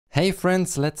Hey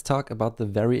friends, let's talk about the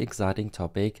very exciting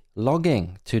topic,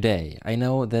 logging today. I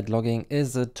know that logging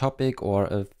is a topic or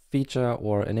a feature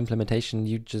or an implementation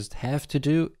you just have to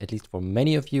do. At least for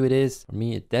many of you it is. For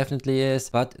me it definitely is.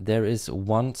 But there is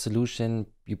one solution,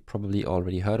 you probably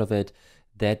already heard of it,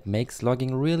 that makes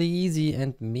logging really easy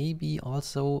and maybe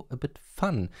also a bit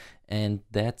fun. And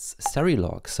that's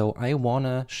Serilog. So I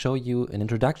wanna show you an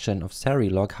introduction of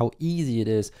Serilog, how easy it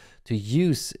is to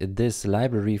use this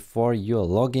library for your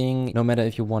logging, no matter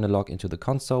if you want to log into the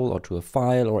console or to a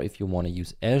file, or if you want to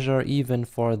use Azure even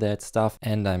for that stuff.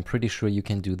 And I'm pretty sure you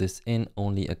can do this in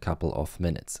only a couple of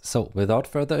minutes. So without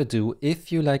further ado,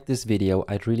 if you like this video,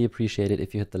 I'd really appreciate it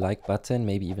if you hit the like button,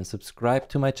 maybe even subscribe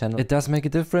to my channel. It does make a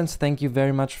difference. Thank you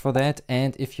very much for that.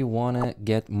 And if you want to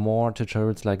get more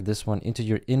tutorials like this one into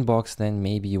your inbox, then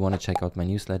maybe you want to check out my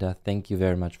newsletter. Thank you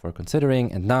very much for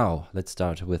considering. And now let's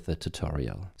start with the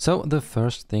tutorial. So the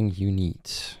first thing you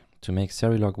need to make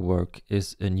Serilog work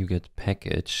is a NuGet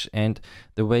package. And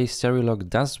the way Serilog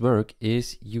does work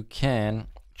is you can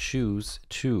choose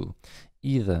to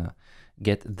either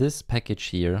get this package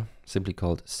here, simply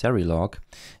called Serilog,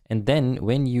 and then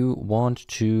when you want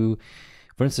to,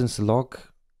 for instance, log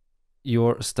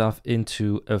your stuff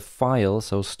into a file,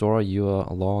 so store your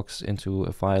logs into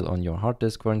a file on your hard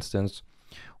disk, for instance,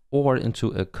 or into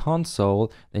a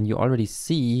console, then you already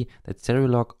see that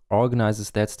Serilog organizes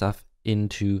that stuff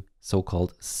into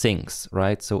so-called sinks,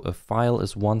 right? So a file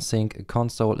is one sink, a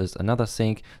console is another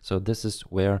sink. So this is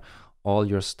where all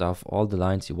your stuff, all the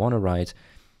lines you want to write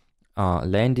are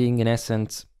landing in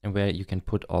essence, and where you can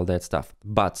put all that stuff.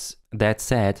 But that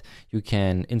said, you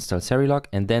can install Serilog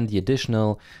and then the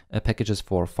additional packages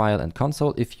for file and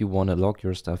console if you want to log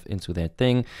your stuff into that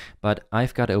thing. But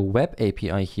I've got a web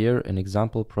API here, an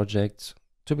example project,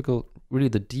 typical, really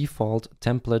the default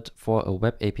template for a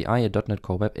web API, a .NET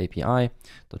Core web API,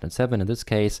 .NET 7 in this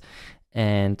case.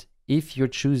 And if you're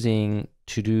choosing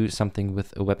to do something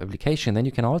with a web application, then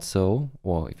you can also,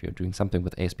 or if you're doing something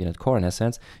with ASP.NET Core in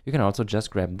essence, you can also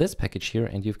just grab this package here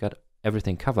and you've got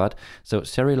everything covered. So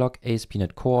Serilog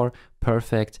ASP.NET Core,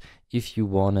 perfect if you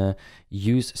wanna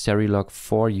use Serilog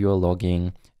for your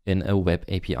logging in a web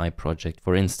API project,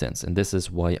 for instance. And this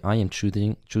is why I am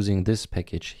choosing this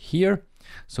package here.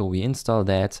 So we install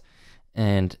that,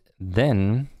 and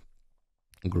then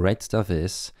great stuff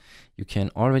is you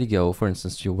can already go, for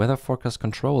instance, to your weather forecast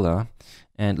controller,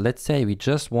 and let's say we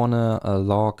just want to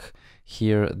log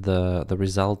here the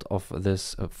result of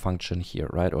this function here,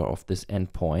 right, or of this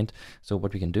endpoint. So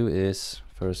what we can do is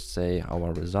first say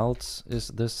our results is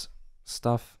this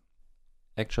stuff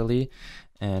actually,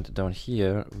 and down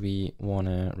here we want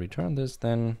to return this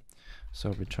then,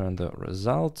 so return the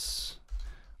results.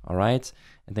 All right,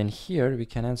 and then here we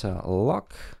can enter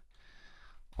log,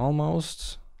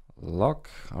 almost log.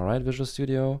 All right, Visual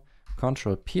Studio,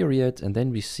 control period, and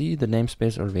then we see the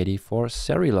namespace already for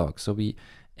Serilog. So we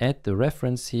add the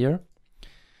reference here,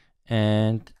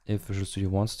 and if Visual Studio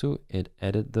wants to, it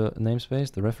added the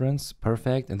namespace, the reference,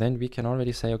 perfect. And then we can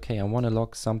already say, okay, I want to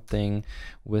log something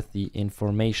with the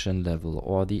information level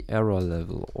or the error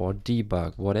level or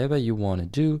debug, whatever you want to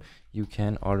do, you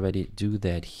can already do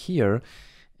that here.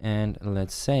 And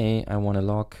let's say I want to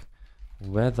log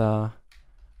weather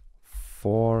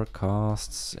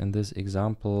forecasts. In this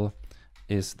example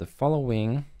is the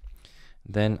following,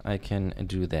 then I can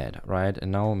do that, right?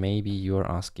 And now maybe you're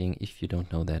asking, if you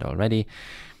don't know that already,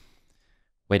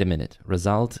 wait a minute,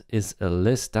 result is a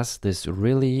list. Does this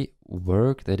really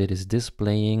work that it is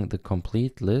displaying the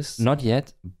complete list? Not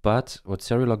yet, but what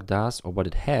Serilog does, or what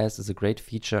it has, is a great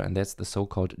feature, and that's the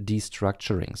so-called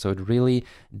destructuring. So it really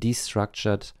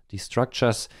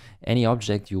destructures any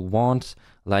object you want,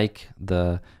 like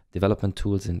the development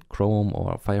tools in Chrome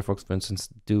or Firefox, for instance,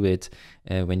 do it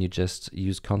when you just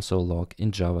use console log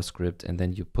in JavaScript, and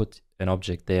then you put an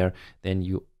object there, then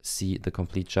you see the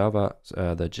complete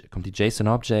complete JSON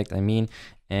object,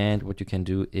 and what you can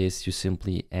do is you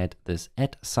simply add this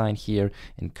 @ sign here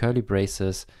in curly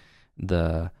braces,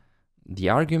 the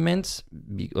argument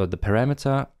or the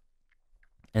parameter,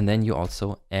 and then you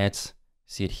also add,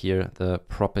 see it here, the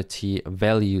property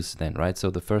values then, right?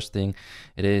 So the first thing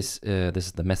it is, this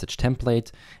is the message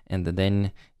template, and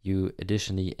then you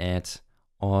additionally add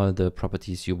all the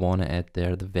properties you want to add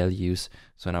there, the values.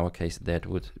 So in our case, that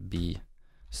would be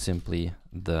simply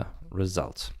the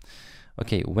result.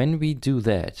 Okay, when we do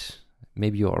that,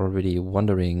 maybe you're already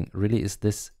wondering, really, is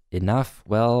this enough?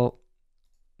 Well,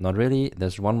 not really.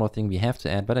 There's one more thing we have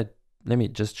to add, but let me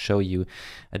just show you.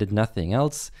 I did nothing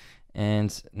else.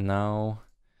 And now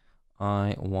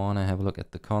I want to have a look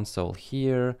at the console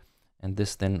here, And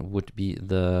this then would be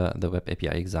the web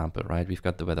API example, right? We've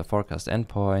got the weather forecast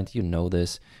endpoint, you know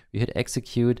this. We hit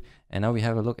execute, and now we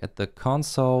have a look at the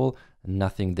console,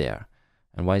 nothing there.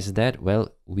 And why is that? Well,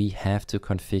 we have to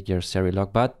configure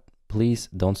Serilog, but please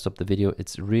don't stop the video.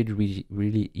 It's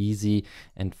really easy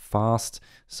and fast.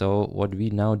 So what we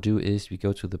now do is we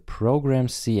go to the program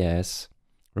CS.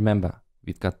 Remember,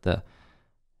 we've got the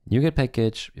NuGet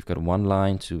package. We've got one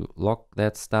line to log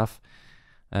that stuff,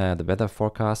 the weather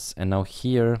forecasts. And now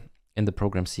here in the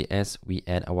program CS, we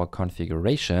add our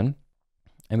configuration.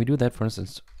 And we do that, for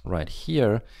instance, right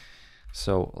here.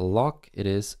 So log it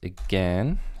is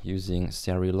again using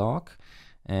Serilog.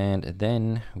 And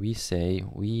then we say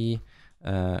we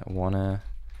want to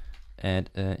add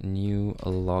a new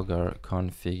logger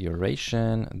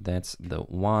configuration. That's the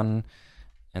one.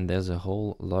 And there's a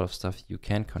whole lot of stuff you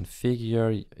can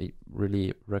configure. I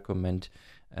really recommend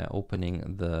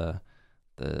opening the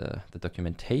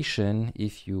documentation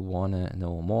if you want to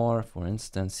know more. For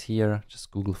instance, here,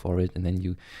 just Google for it, and then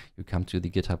you come to the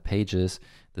GitHub pages.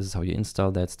 This is how you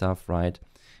install that stuff, right?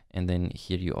 And then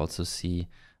here you also see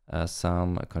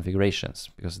some configurations,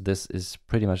 because this is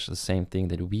pretty much the same thing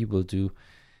that we will do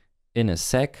in a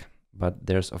sec, but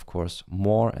there's of course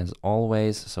more as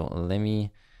always. So let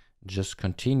me just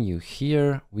continue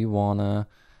here. We wanna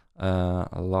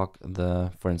log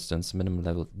the, for instance, minimum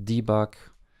level debug,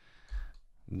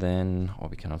 then, or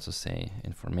we can also say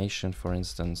information, for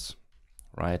instance,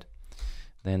 right?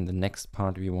 Then the next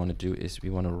part we want to do is we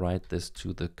want to write this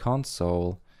to the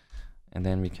console, and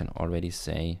then we can already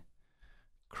say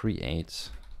create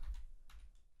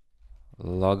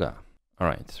logger. All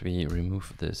right, we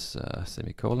remove this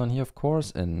semicolon here, of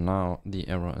course, and now the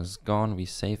error is gone. We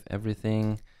save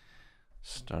everything,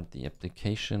 start the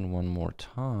application one more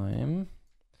time.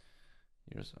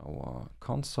 Here's our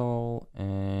console,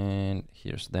 and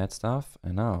here's that stuff.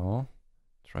 And now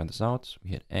try this out. We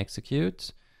hit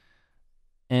execute.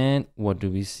 And what do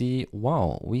we see?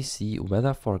 Wow, we see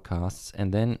weather forecasts,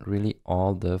 and then really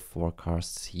all the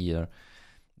forecasts here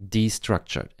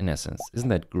destructured in essence. Isn't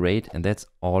that great? And that's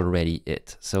already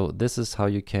it. So this is how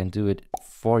you can do it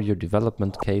for your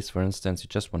development case. For instance, you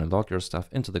just want to log your stuff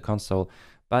into the console,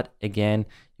 but again,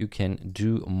 you can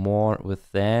do more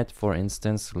with that. For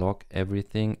instance, log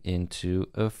everything into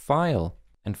a file.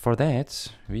 And for that,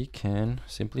 we can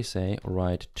simply say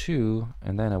write to,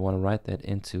 and then I want to write that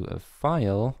into a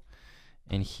file.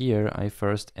 And here I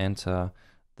first enter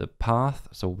the path.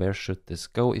 So where should this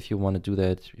go? If you want to do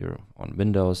that, you're on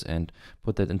Windows and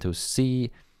put that into C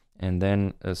and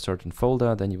then a certain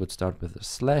folder, then you would start with a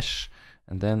slash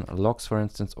and then logs, for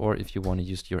instance. Or if you want to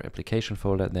use your application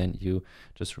folder, then you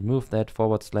just remove that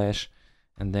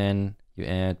 / and then you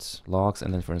add logs,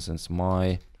 and then, for instance,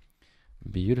 my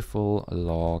beautiful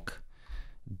log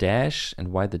dash. And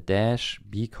why the dash?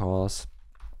 Because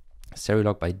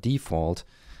Serilog by default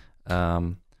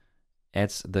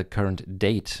adds the current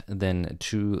date then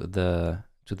to the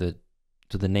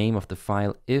name of the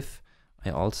file. If I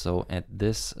also add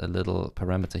this little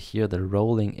parameter here, the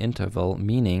rolling interval,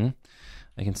 meaning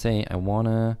I can say I want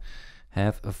to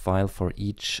have a file for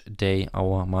each day,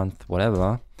 hour, month,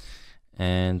 whatever,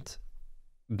 and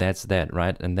that's that,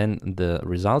 right? And then the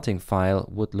resulting file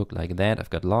would look like that. I've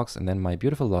got logs and then my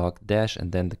beautiful log dash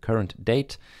and then the current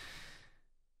date.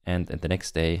 And the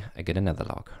next day I get another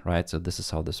log, right? So this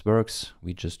is how this works.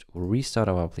 We just restart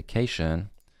our application,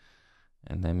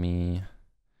 and let me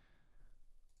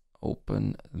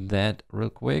open that real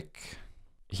quick.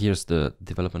 Here's the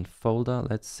development folder,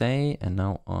 let's say, and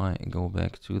now I go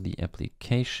back to the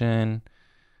application,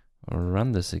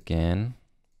 run this again.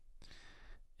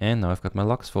 And now I've got my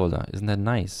logs folder. Isn't that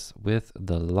nice? With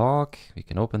the log, we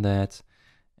can open that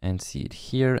and see it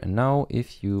here. And now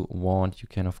if you want, you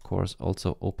can of course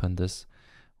also open this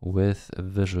with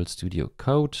Visual Studio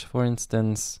Code, for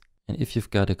instance. And if you've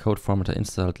got a code formatter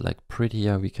installed like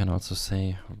Prettier, we can also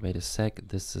say, wait a sec,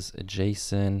 this is a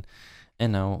JSON.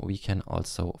 And now we can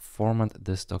also format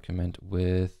this document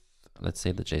with, let's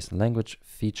say, the JSON language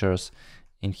features.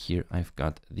 And here I've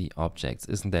got the objects.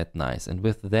 Isn't that nice? And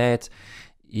with that,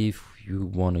 if you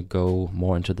want to go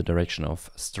more into the direction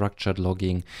of structured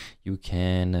logging, you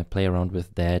can play around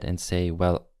with that and say,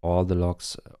 well, all the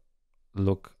logs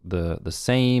look the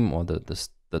same, or the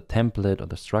template or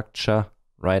the structure,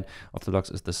 right, of the logs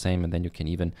is the same. And then you can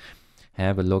even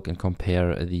have a look and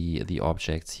compare the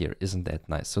objects here. Isn't that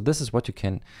nice? So this is what you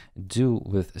can do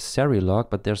with Serilog,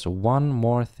 but there's one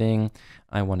more thing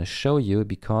I want to show you,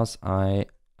 because I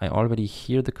already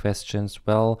hear the questions,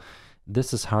 well,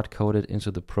 this is hard-coded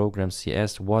into the program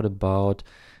CS. What about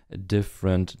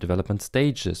different development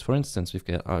stages. For instance, we've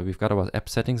got our app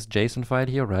settings JSON file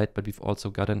here, right? But we've also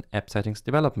got an app settings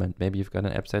development. Maybe you've got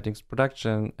an app settings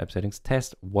production, app settings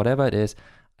test, whatever it is.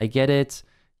 I get it.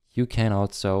 You can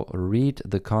also read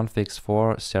the configs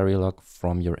for Serilog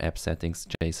from your app settings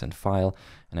JSON file.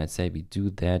 And I'd say we do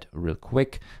that real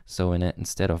quick. So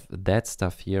instead of that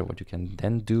stuff here, what you can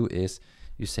then do is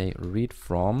you say read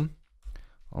from,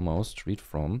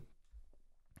 and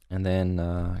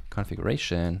then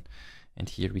configuration. And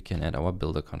here we can add our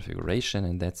builder configuration.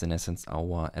 And that's in essence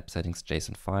our app settings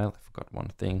JSON file. I forgot one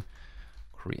thing,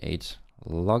 create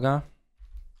logger.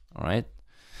 All right.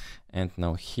 And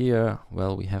now here,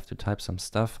 well, we have to type some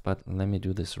stuff, but let me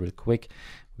do this real quick.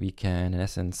 We can, in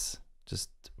essence, just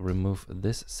remove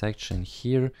this section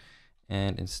here,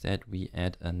 and instead we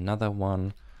add another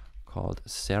one called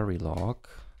Serilog.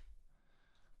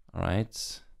 All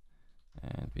right,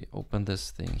 and we open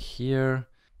this thing here.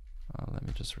 Let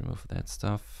me just remove that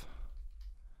stuff.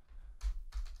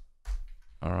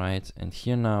 All right, and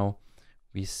here now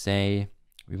we say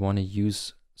we want to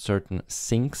use certain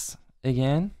sinks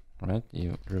again. Right,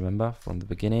 you remember from the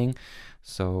beginning.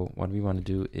 So what we want to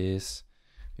do is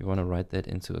we want to write that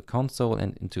into a console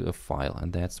and into a file,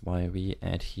 and that's why we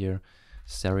add here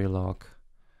Serilog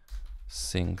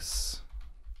sinks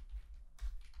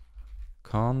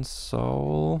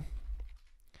console,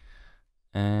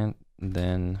 and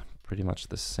then pretty much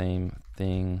the same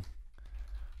thing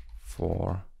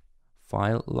for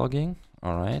file logging.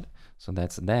 All right, so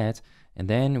that's that, and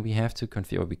then we have to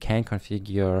configure, we can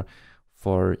configure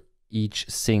for each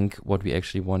sync what we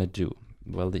actually want to do.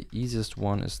 Well, the easiest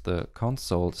one is the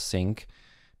console sync,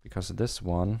 because this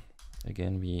one,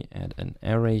 again, we add an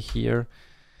array here.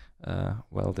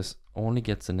 Well, this only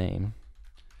gets a name,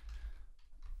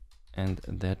 and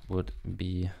that would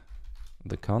be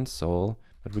the console.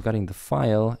 But regarding the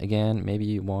file, again, maybe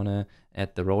you want to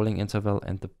add the rolling interval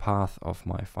and the path of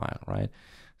my file, right?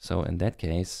 So in that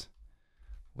case,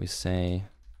 we say,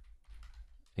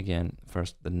 again,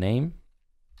 first the name,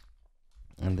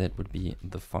 and that would be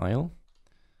the file.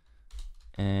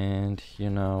 And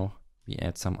here now we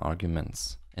add some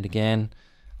arguments. And again,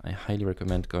 I highly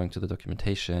recommend going to the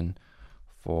documentation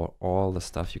for all the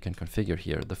stuff you can configure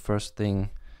here. The first thing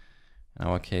in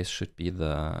our case should be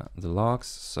the logs.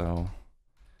 So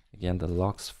again, the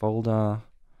logs folder,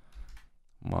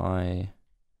 my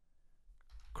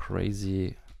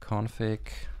crazy config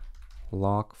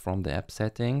log from the app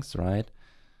settings, right?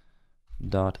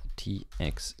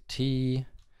 .txt,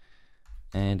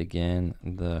 and again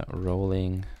the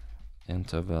rolling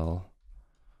interval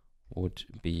would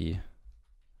be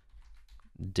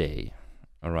day.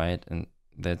 All right, and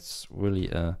that's really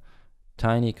a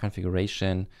tiny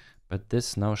configuration, but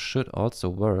this now should also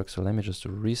work. So let me just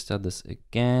restart this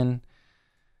again.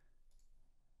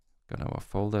 Got our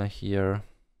folder here,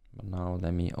 but now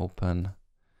let me open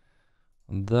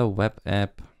the web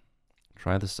app.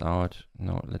 Try this out.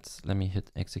 No, let me hit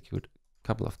execute a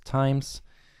couple of times,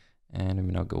 and when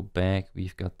we now go back,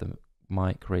 we've got the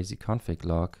my crazy config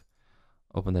log.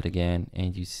 Open that again,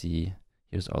 and you see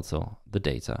here's also the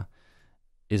data.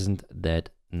 Isn't that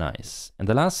nice? And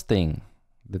the last thing,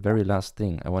 the very last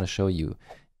thing I want to show you,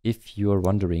 if you're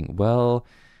wondering, well,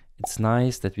 it's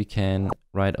nice that we can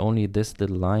write only this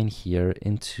little line here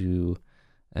into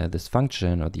this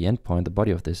function, or the endpoint, the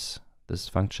body of this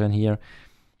function here.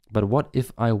 But what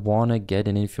if I want to get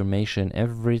an information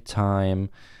every time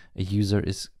a user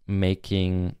is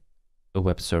making a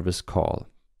web service call?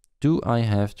 Do I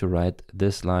have to write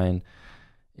this line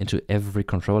into every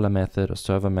controller method or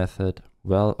server method?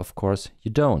 Well, of course you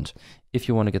don't. If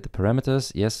you want to get the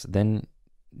parameters, yes, then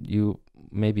you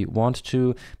maybe want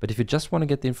to. But if you just want to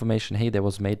get the information, hey, there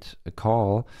was made a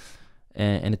call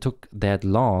and it took that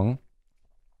long,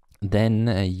 then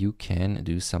you can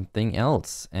do something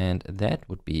else, and that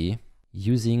would be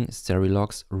using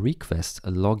Serilog's request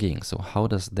logging. So how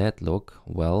does that look?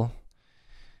 Well,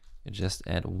 you just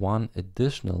add one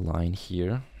additional line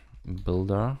here,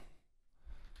 builder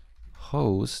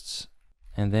hosts,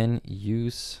 and then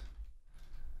use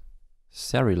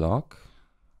Serilog.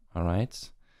 All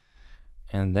right,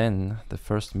 and then the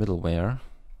first middleware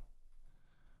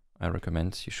I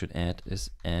recommend you should add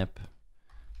is app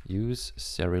use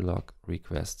Serilog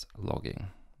request logging.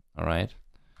 All right,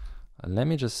 let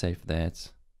me just save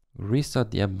that,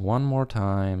 restart the app one more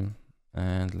time,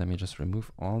 and let me just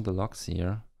remove all the logs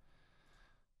here.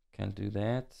 Can't do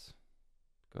that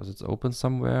because it's open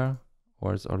somewhere,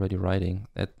 or it's already writing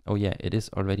that. Oh yeah, it is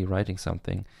already writing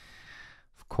something,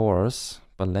 of course.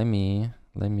 But let me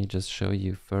just show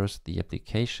you first the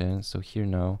application. So here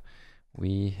now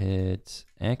we hit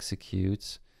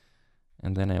execute,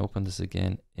 And then I open this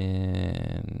again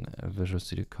in Visual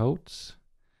Studio Code.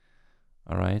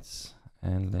 All right,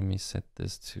 and let me set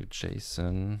this to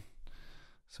JSON.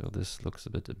 So this looks a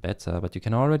bit better, but you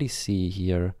can already see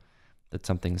here that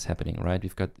something's happening, right?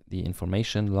 We've got the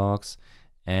information logs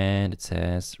and it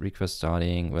says request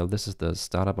starting. Well, this is the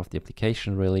startup of the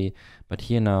application really, but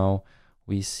here now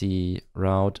we see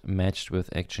route matched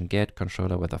with action get,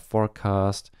 controller with a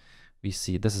forecast. We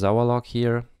see this is our log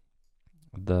here,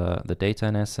 the data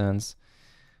in essence.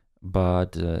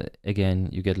 But again,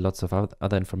 you get lots of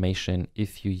other information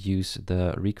if you use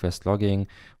the request logging.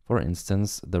 For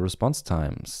instance, the response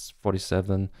times,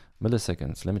 47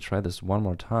 milliseconds. Let me try this one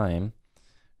more time.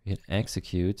 We hit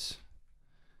execute,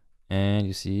 and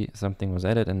you see something was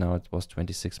added, and now it was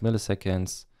 26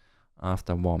 milliseconds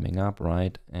after warming up,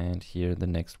 right? And here the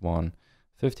next one,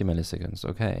 50 milliseconds.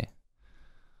 Okay.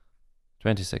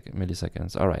 20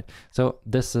 milliseconds. All right. So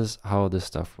this is how this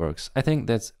stuff works. I think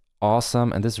that's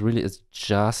awesome, and this really is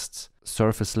just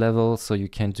surface level, so you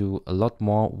can do a lot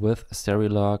more with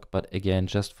Serilog. But again,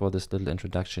 just for this little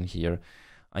introduction here,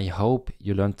 I hope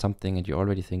you learned something and you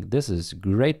already think this is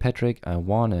great, Patrick, I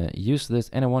want to use this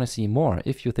and I want to see more.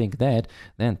 If you think that,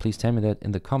 then please tell me that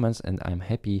in the comments and I'm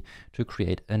happy to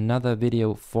create another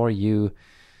video for you.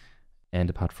 And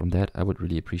apart from that, I would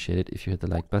really appreciate it if you hit the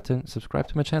like button, subscribe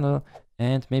to my channel,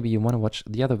 and maybe you want to watch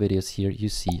the other videos here you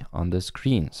see on the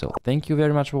screen. So thank you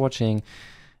very much for watching,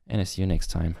 and I see you next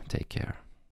time. Take care.